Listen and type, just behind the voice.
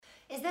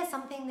Is there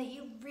something that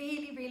you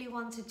really, really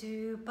want to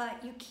do,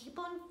 but you keep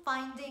on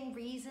finding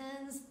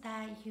reasons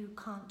that you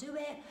can't do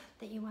it,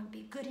 that you won't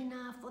be good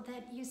enough, or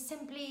that you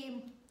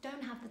simply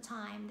don't have the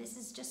time? This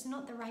is just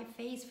not the right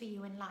phase for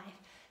you in life.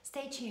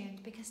 Stay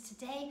tuned, because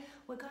today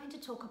we're going to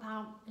talk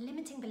about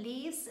limiting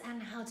beliefs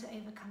and how to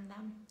overcome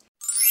them.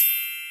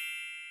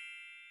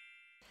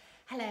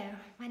 Hello,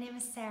 my name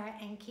is Sarah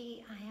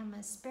Enke. I am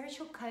a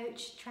spiritual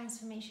coach,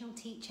 transformational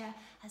teacher,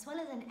 as well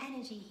as an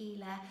energy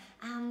healer.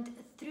 And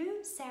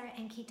through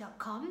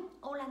sarahenke.com,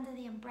 all under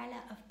the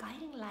umbrella of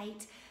Guiding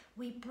Light,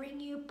 we bring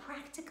you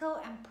practical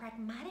and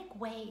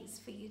pragmatic ways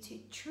for you to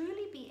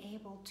truly be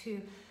able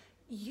to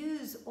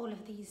use all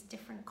of these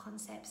different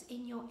concepts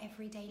in your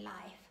everyday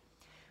life.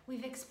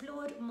 We've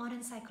explored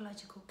modern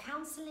psychological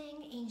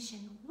counseling,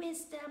 ancient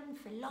wisdom,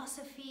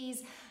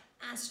 philosophies,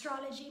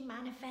 astrology,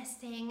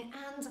 manifesting,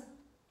 and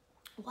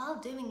while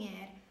doing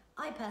it,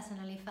 I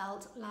personally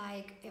felt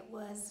like it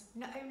was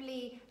not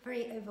only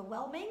very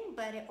overwhelming,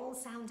 but it all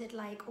sounded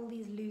like all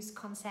these loose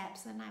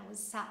concepts, and I was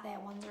sat there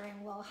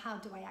wondering, well, how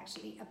do I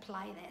actually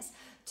apply this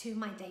to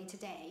my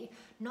day-to-day?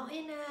 Not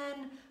in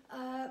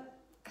an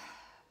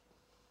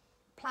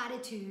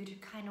platitude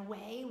kind of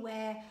way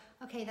where,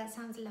 okay, that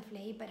sounds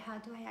lovely, but how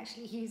do I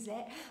actually use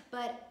it?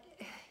 But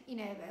you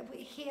know,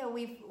 here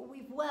we've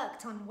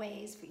worked on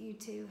ways for you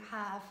to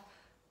have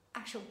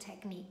actual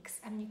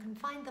techniques, and you can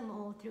find them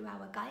all through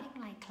our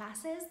Guiding Light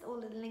classes.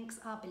 All of the links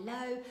are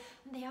below,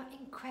 and they are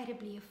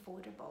incredibly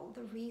affordable.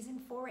 The reason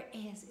for it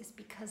is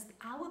because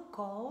our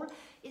goal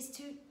is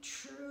to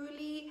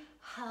truly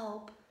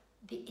help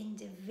the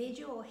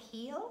individual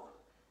heal,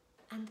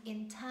 and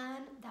in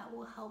turn that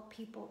will help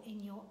people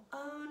in your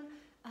own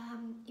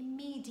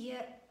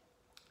immediate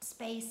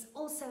space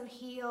also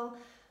heal,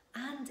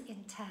 and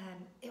in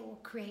turn it will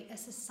create a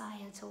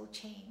societal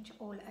change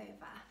all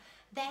over.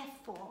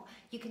 Therefore,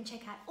 you can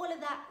check out all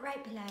of that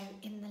right below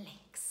in the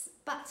links.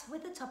 But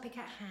with the topic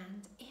at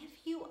hand,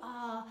 if you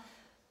are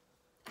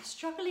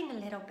struggling a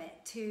little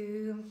bit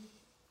to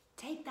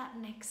take that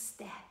next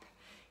step,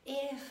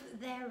 if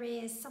there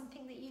is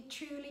something that you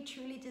truly,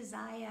 truly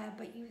desire,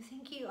 but you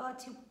think you are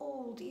too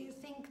old, you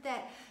think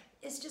that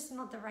it's just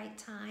not the right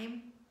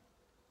time,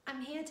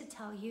 I'm here to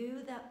tell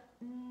you that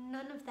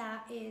none of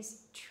that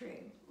is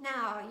true.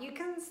 Now, you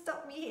can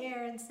stop me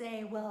here and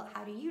say, well,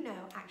 how do you know?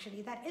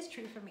 Actually, that is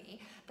true for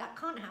me. That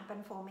can't happen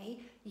for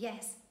me.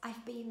 Yes,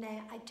 I've been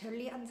there. I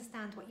totally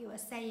understand what you are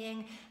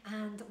saying.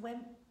 And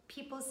when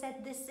people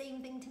said this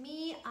same thing to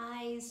me,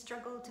 I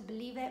struggled to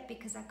believe it,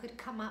 because I could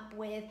come up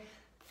with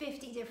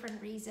 50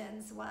 different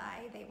reasons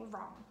why they were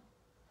wrong.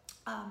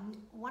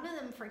 One of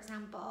them, for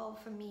example,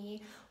 for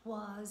me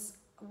was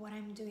what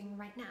I'm doing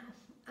right now.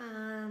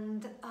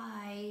 And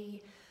I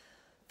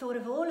thought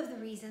of all of the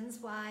reasons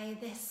why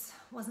this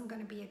wasn't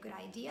going to be a good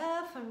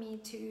idea for me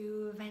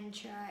to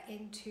venture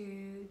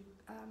into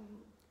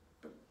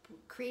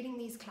creating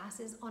these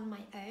classes on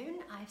my own.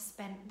 I've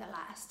spent the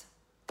last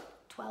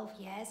 12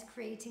 years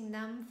creating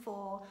them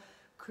for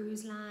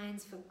cruise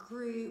lines, for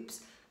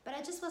groups, but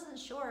I just wasn't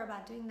sure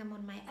about doing them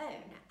on my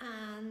own.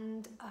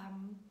 And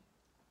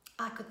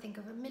I could think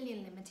of a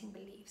million limiting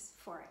beliefs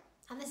for it.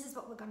 And this is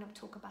what we're going to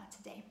talk about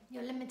today,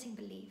 your limiting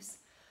beliefs.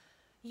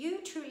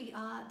 You truly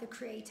are the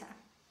creator.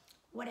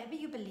 Whatever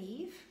you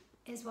believe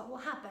is what will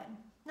happen.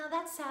 Now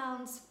that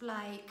sounds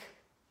like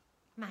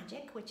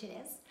magic, which it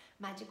is.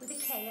 Magic with a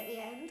K at the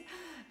end,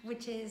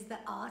 which is the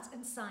art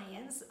and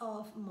science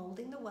of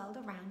molding the world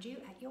around you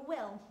at your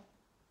will.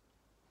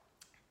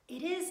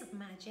 It is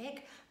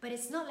magic, but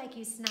it's not like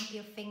you snap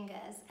your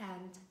fingers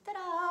and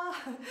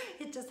ta-da,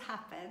 it just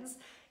happens.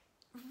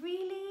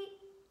 Really,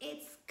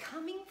 it's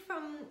coming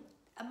from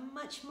a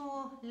much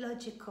more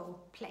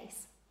logical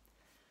place.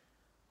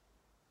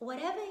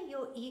 Whatever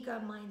your ego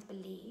mind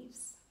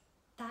believes,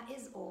 that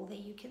is all that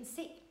you can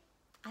see.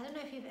 I don't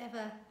know if you've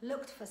ever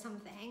looked for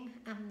something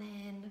and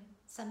then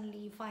suddenly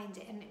you find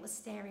it and it was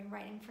staring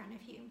right in front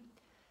of you.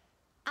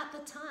 At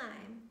the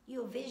time,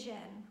 your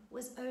vision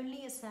was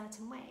only a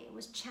certain way. It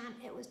was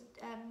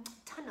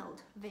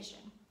tunneled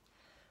vision.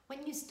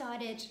 When you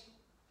started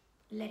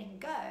letting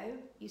go,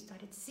 you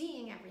started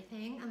seeing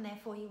everything, and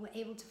therefore you were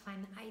able to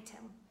find the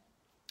item.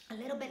 A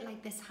little bit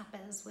like this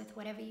happens with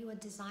whatever you are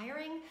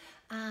desiring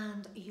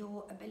and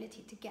your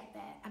ability to get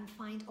there and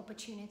find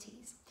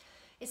opportunities.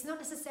 It's not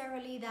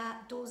necessarily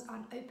that doors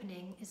aren't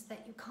opening, it's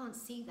that you can't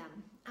see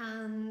them.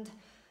 And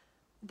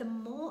the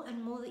more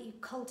and more that you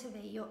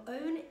cultivate your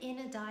own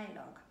inner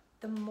dialogue,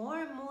 the more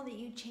and more that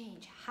you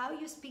change how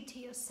you speak to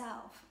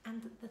yourself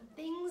and the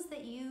things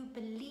that you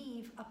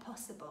believe are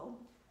possible,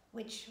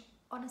 which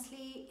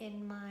honestly,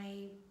 in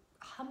my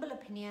humble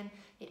opinion,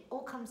 it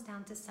all comes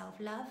down to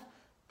self-love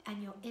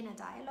and your inner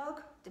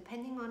dialogue.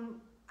 Depending on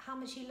how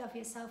much you love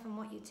yourself and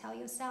what you tell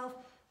yourself,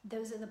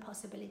 those are the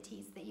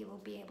possibilities that you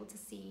will be able to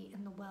see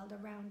in the world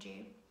around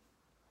you.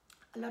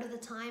 A lot of the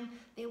time,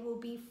 they will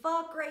be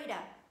far greater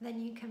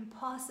than you can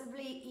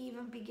possibly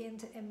even begin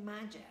to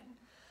imagine,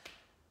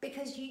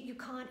 because you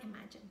can't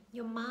imagine.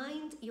 Your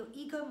mind, your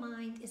ego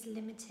mind, is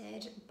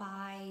limited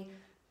by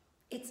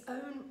its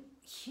own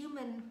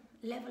human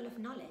level of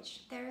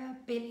knowledge. There are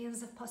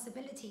billions of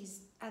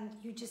possibilities and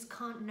you just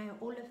can't know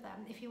all of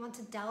them. If you want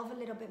to delve a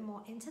little bit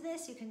more into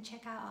this, you can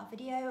check out our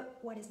video,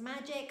 What is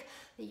Magic,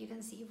 that you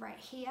can see right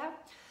here.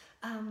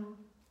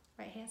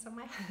 Right here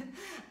somewhere.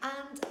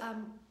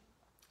 And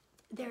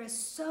there are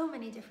so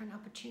many different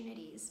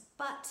opportunities,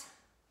 but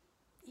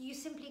you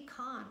simply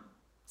can't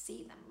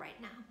see them right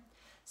now.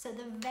 So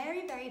the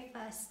very, very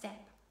first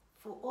step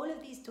for all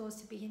of these doors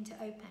to begin to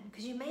open,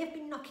 because you may have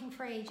been knocking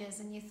for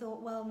ages and you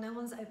thought, well, no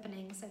one's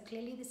opening, so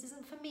clearly this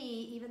isn't for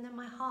me, even though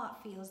my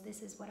heart feels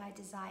this is what I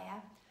desire.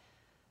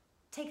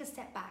 Take a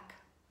step back,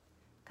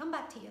 come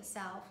back to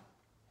yourself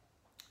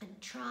and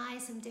try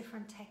some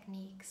different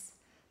techniques,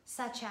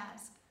 such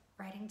as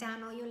writing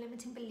down all your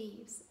limiting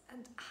beliefs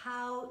and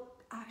how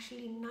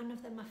actually none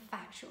of them are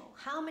factual.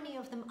 How many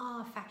of them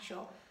are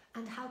factual?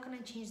 And how can I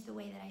change the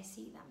way that I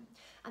see them?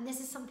 And this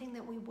is something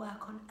that we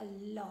work on a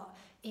lot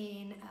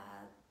in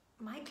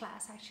my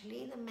class,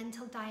 actually, the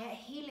Mental Diet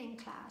Healing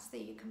class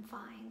that you can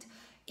find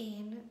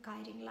in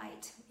Guiding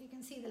Light. You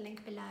can see the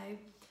link below.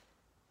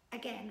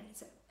 Again,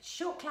 it's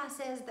short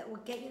classes that will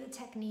get you the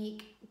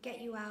technique,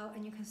 get you out,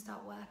 and you can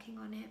start working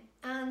on it.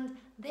 And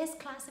this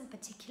class in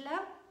particular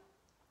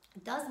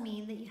does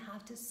mean that you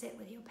have to sit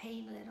with your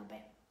pain a little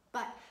bit.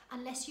 But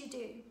unless you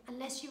do,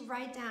 unless you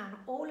write down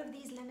all of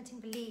these limiting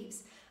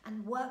beliefs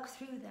and work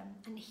through them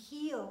and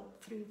heal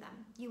through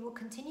them, you will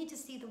continue to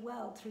see the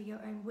world through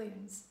your own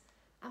wounds.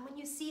 And when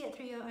you see it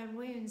through your own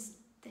wounds,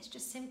 there's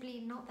just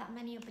simply not that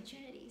many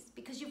opportunities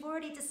because you've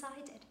already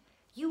decided.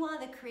 You are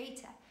the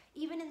creator.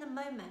 Even in the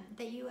moment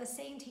that you are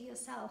saying to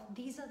yourself,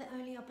 these are the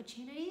only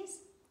opportunities,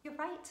 you're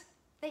right.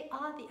 They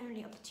are the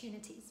only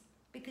opportunities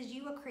because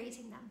you are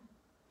creating them.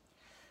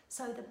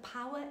 So the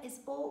power is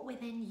all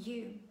within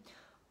you.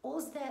 All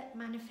that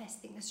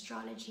manifesting,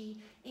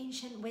 astrology,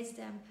 ancient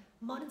wisdom,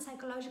 modern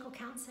psychological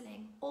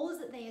counseling, all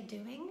that they are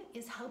doing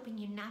is helping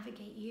you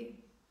navigate you.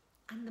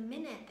 And the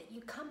minute that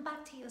you come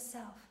back to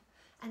yourself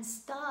and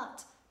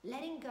start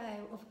letting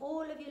go of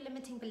all of your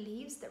limiting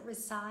beliefs that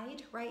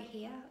reside right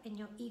here in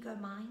your ego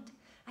mind,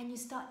 and you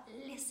start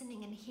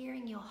listening and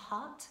hearing your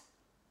heart,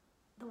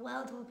 the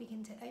world will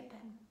begin to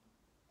open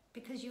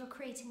because you're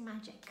creating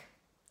magic,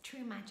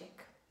 true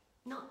magic.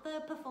 Not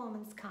the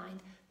performance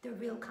kind, the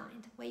real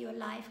kind, where your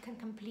life can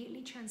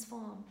completely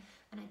transform.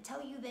 And I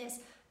tell you this,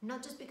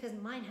 not just because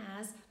mine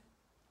has,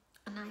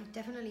 and I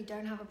definitely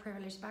don't have a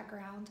privileged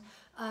background,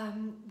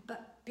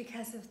 but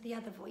because of the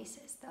other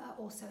voices that are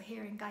also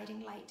here in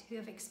Guiding Light who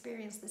have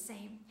experienced the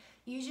same.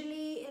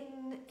 Usually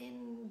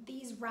in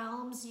these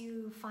realms,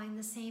 you find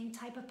the same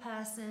type of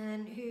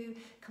person who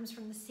comes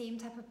from the same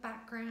type of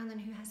background and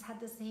who has had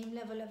the same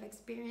level of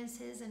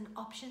experiences and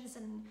options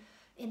and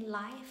in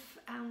life,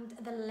 and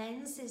the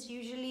lens is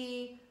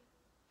usually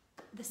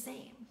the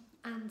same.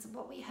 And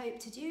what we hope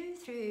to do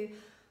through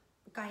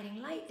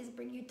Guiding Light is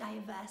bring you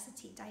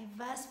diversity,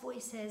 diverse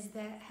voices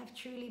that have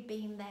truly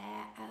been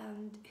there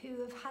and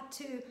who have had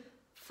to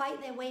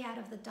fight their way out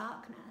of the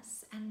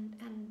darkness and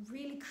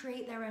really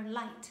create their own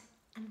light.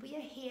 And we are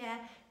here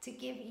to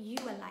give you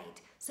a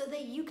light so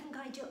that you can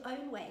guide your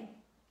own way.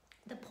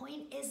 The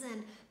point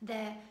isn't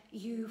that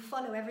you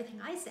follow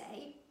everything I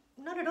say.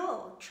 Not at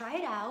all. Try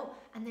it out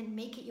and then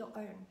make it your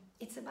own.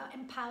 It's about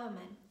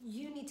empowerment.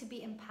 You need to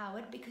be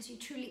empowered because you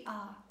truly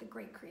are the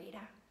great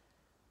creator.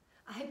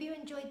 I hope you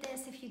enjoyed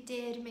this. If you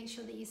did, make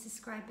sure that you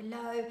subscribe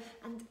below.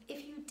 And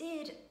if you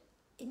did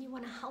and you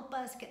want to help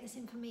us get this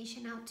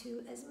information out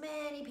to as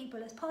many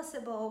people as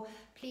possible,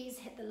 please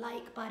hit the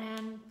like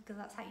button because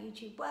that's how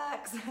YouTube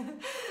works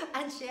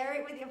and share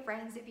it with your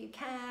friends if you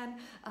can.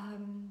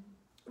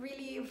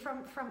 Really,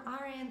 from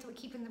our end, we're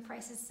keeping the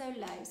prices so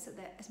low so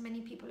that as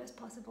many people as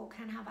possible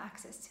can have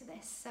access to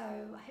this. So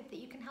I hope that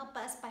you can help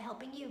us by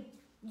helping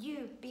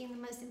you being the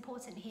most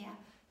important here.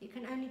 You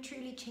can only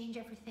truly change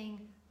everything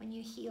when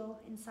you heal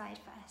inside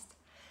first.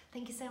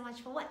 Thank you so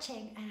much for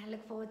watching, and I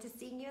look forward to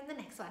seeing you in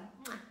the next one.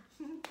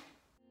 Mwah.